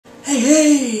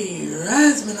Hey,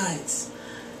 RazManites,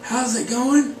 how's it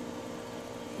going?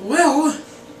 Well,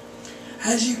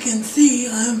 as you can see,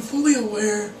 I'm fully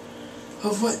aware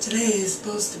of what today is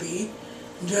supposed to be.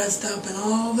 Dressed up in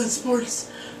all the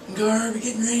sports garb,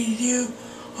 getting ready to do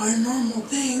our normal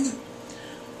thing.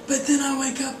 But then I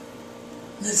wake up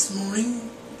this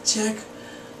morning, check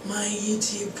my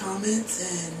YouTube comments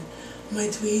and my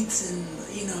tweets and,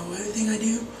 everything I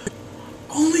do.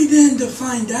 Only then to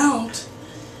find out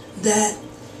that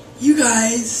you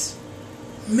guys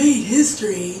made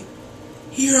history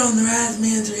here on the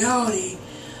RazManites Reality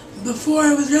before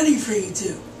I was ready for you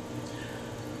to.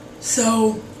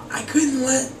 So I couldn't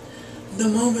let the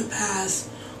moment pass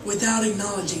without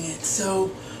acknowledging it.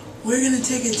 So we're going to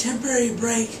take a temporary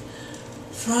break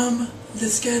from the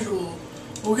schedule.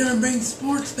 We're going to bring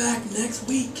sports back next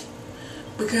week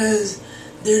because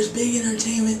there's big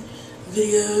entertainment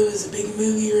videos, a big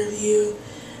movie review,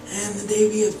 and the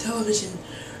debut of television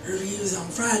reviews on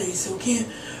Friday, so we can't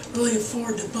really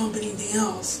afford to bump anything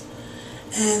else.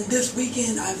 And this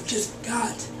weekend I've just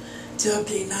got to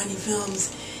update 90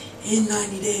 films in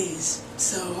 90 days.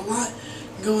 So a lot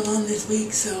going on this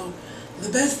week, so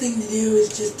the best thing to do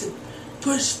is just to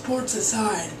push sports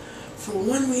aside for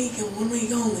 1 week and 1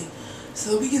 week only,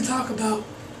 so we can talk about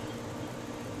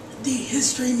the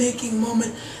history-making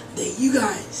moment that you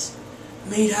guys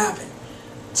made happen.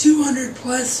 200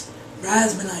 plus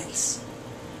RazManites,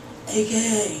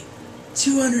 AKA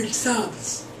 200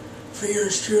 subs for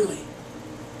yours truly,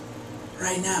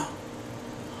 right now,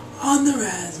 on the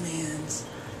RazManites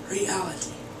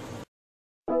Reality.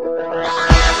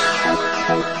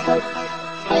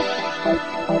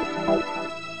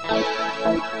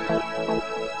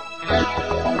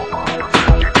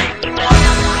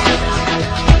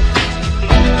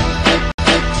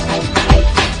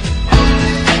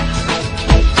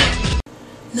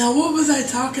 Now, what was I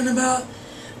talking about,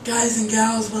 guys and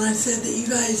gals, when I said that you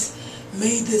guys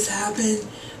made this happen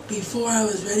before I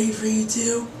was ready for you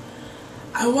to?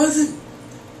 I wasn't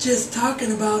just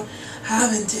talking about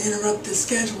having to interrupt the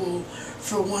schedule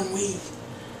for 1 week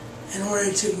in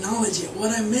order to acknowledge it.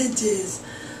 What I meant is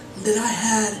that I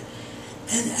had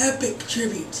an epic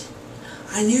tribute.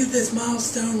 I knew this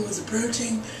milestone was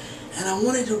approaching, and I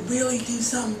wanted to really do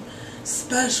something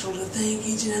special to thank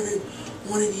each and every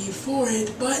one of you for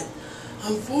it, but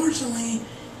unfortunately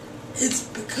it's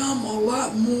become a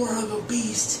lot more of a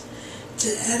beast to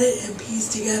edit and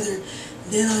piece together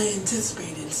than I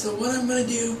anticipated. So what I'm going to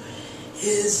do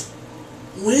is,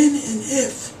 when and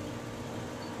if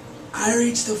I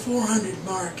reach the 400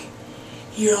 mark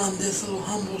here on this little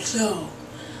humble show,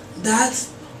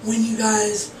 that's when you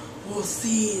guys will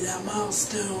see that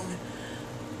milestone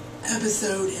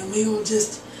episode, and we will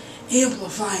just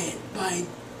amplify it by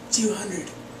 200.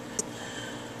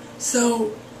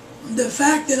 So the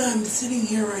fact that I'm sitting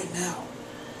here right now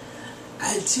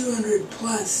at 200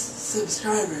 plus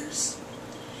subscribers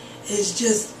is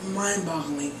just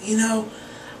mind-boggling.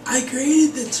 I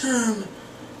created the term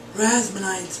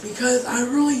RazManites because I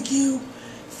really do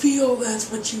feel that's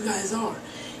what you guys are.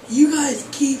 You guys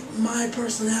keep my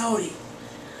personality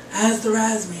as the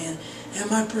Razman and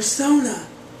my persona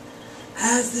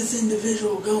as this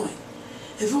individual going.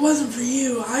 If it wasn't for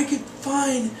you, I could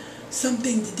find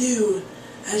something to do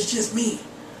as just me.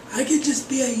 I could just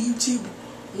be a YouTube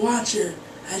watcher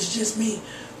as just me.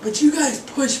 But you guys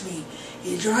push me.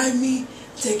 You drive me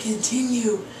to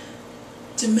continue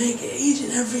to make each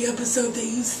and every episode that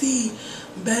you see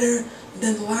better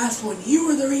than the last one. You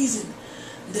are the reason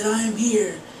that I am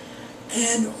here.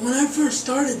 And when I first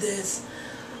started this,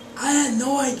 I had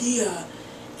no idea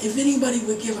if anybody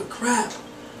would give a crap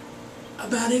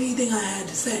about anything I had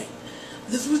to say.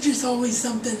 This was just always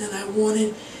something that I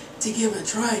wanted to give a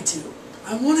try to.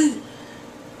 I wanted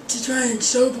to try and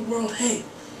show the world, hey,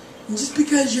 just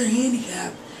because you're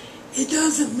handicapped, it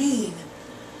doesn't mean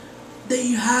that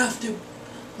you have to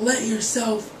let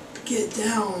yourself get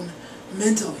down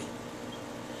mentally.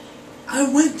 I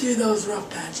went through those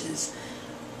rough patches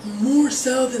more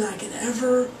so than I could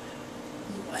ever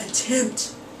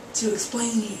attempt to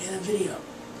explain in a video.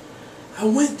 I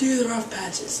went through the rough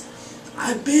patches.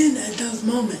 I've been at those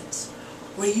moments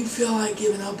where you feel like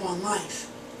giving up on life.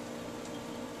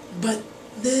 But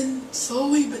then,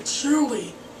 slowly but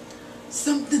surely,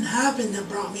 something happened that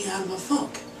brought me out of a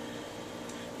funk.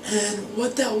 And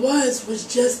what that was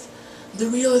just the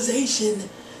realization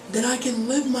that I can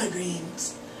live my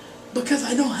dreams because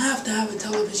I don't have to have a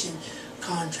television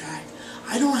contract.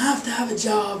 I don't have to have a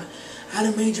job at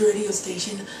a major radio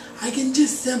station. I can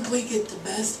just simply get the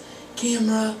best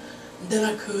camera that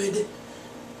I could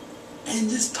and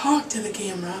just talk to the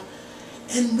camera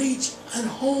and reach a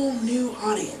whole new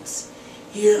audience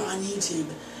here on YouTube.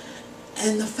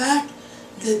 And the fact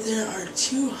that there are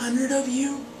 200 of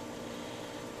you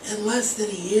in less than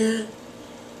a year,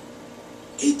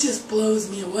 it just blows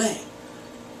me away.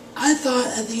 I thought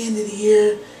at the end of the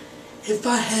year, if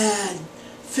I had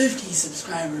 50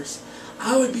 subscribers,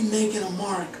 I would be making a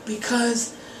mark,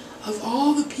 because of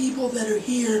all the people that are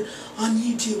here on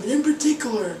YouTube, and in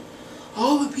particular,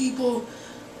 all the people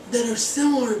that are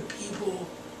similar people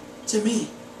to me.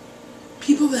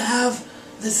 People that have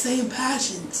the same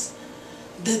passions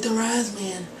that the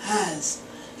RazMan has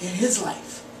in his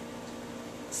life.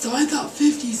 So I thought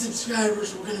 50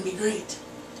 subscribers were going to be great.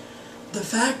 The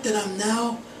fact that I'm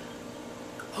now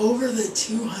over the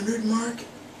 200 mark,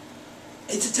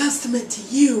 it's a testament to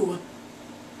you.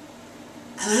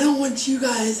 And I don't want you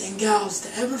guys and gals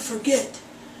to ever forget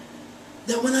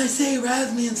that when I say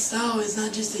RazMan style is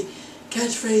not just a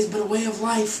catchphrase but a way of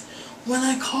life, when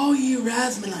I call you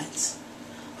RazManites,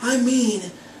 I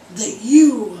mean that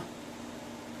you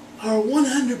are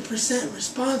 100%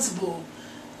 responsible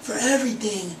for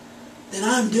everything that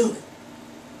I'm doing.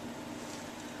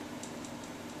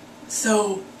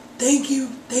 So, thank you,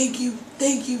 thank you,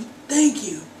 thank you, thank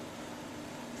you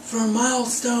for a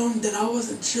milestone that I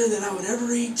wasn't sure that I would ever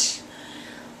reach,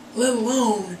 let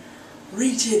alone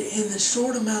reach it in the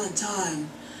short amount of time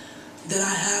that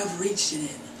I have reached it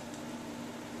in.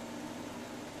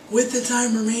 With the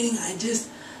time remaining, I just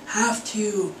have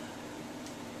to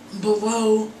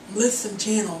below list some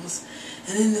channels,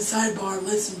 and in the sidebar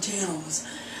list some channels,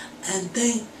 and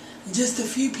thank just a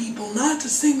few people, not to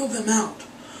single them out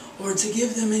or to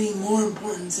give them any more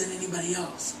importance than anybody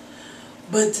else,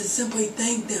 but to simply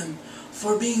thank them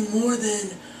for being more than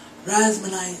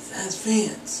RazManites as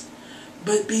fans,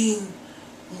 but being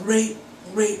great,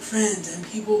 great friends and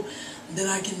people that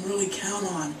I can really count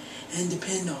on and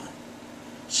depend on.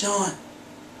 Sean,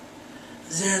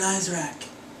 Zarin Isaac,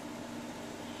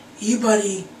 you,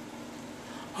 buddy,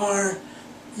 are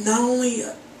not only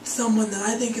someone that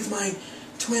I think is my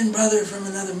twin brother from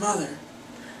another mother,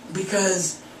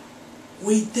 because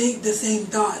we think the same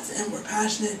thoughts and we're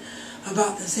passionate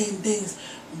about the same things,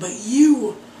 but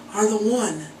you are the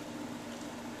one,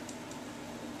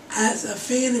 as a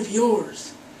fan of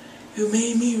yours, who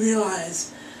made me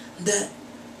realize that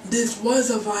this was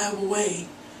a viable way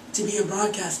to be a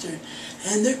broadcaster,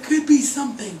 and there could be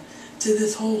something to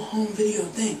this whole home video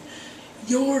thing.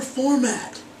 Your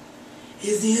format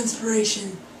is the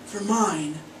inspiration for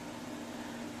mine,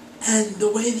 and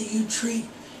the way that you treat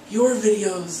your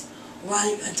videos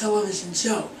like a television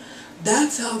show.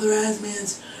 That's how the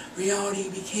RazMan's reality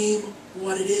became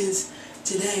what it is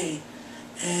today,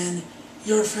 and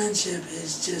your friendship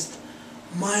is just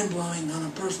mind-blowing on a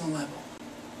personal level.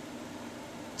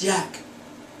 Jack,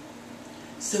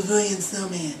 Civilian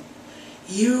Snowman,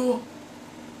 you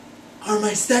are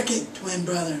my second twin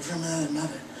brother from another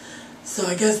mother. So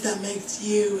I guess that makes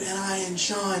you and I and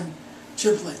Sean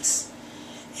triplets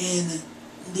in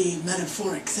the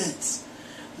metaphoric sense,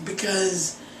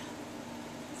 because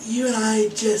you and I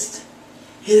just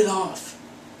hit it off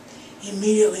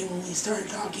immediately when we started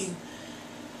talking,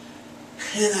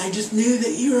 and I just knew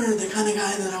that you were the kind of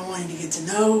guy that I wanted to get to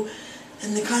know,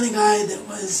 and the kind of guy that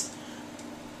was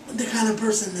the kind of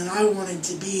person that I wanted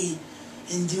to be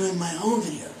in doing my own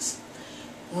videos.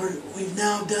 We've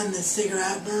now done the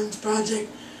cigarette burns project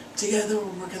together.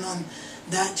 We're working on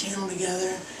that channel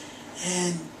together,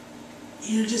 and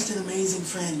you're just an amazing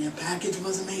friend. Your package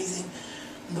was amazing.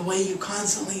 The way you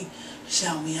constantly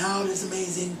shout me out is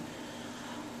amazing.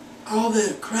 All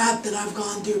the crap that I've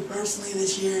gone through personally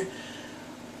this year,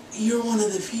 you're one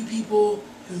of the few people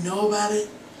who know about it,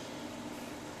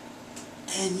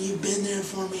 and you've been there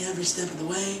for me every step of the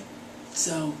way.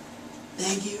 So,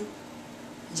 thank you,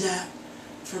 Jack,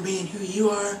 for being who you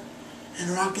are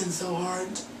and rocking so hard.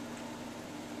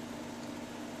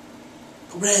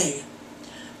 Greg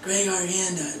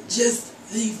Arganda, just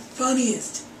the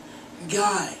funniest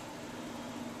guy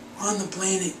on the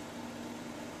planet,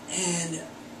 and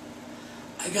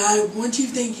a guy, once you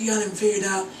think you got him figured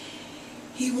out,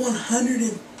 he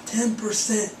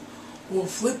 110% will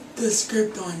flip the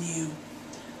script on you,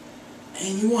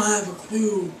 and you won't have a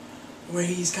clue where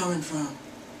he's coming from.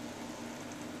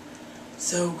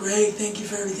 So, Greg, thank you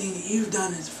for everything that you've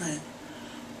done as a friend.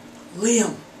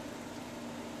 Liam,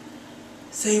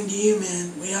 same to you,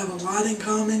 man. We have a lot in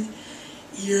common.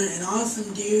 You're an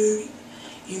awesome dude.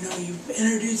 You know, you've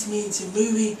introduced me to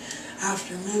movie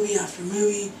after movie after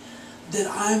movie that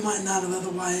I might not have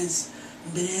otherwise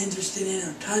been interested in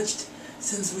or touched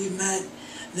since we met.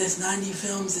 This 90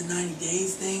 films in 90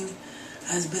 days thing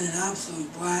has been an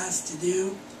absolute blast to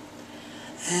do.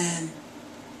 And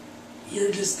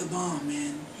you're just the bomb,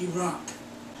 man. You rock.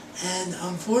 And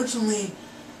unfortunately,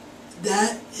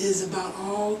 that is about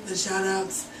all the shout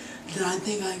outs that I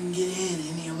think I can get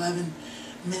in the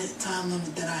 11-minute time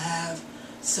limit that I have.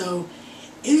 So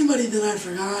anybody that I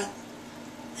forgot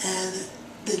and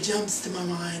that jumps to my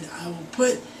mind, I will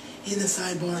put in the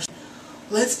sidebar.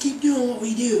 Let's keep doing what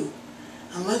we do,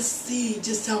 and let's see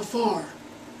just how far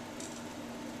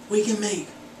we can make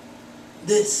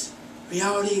this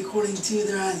reality according to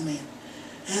the RazMan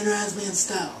and RazMan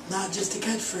style. Not just a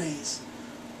catchphrase,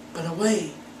 but a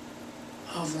way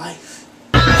of life.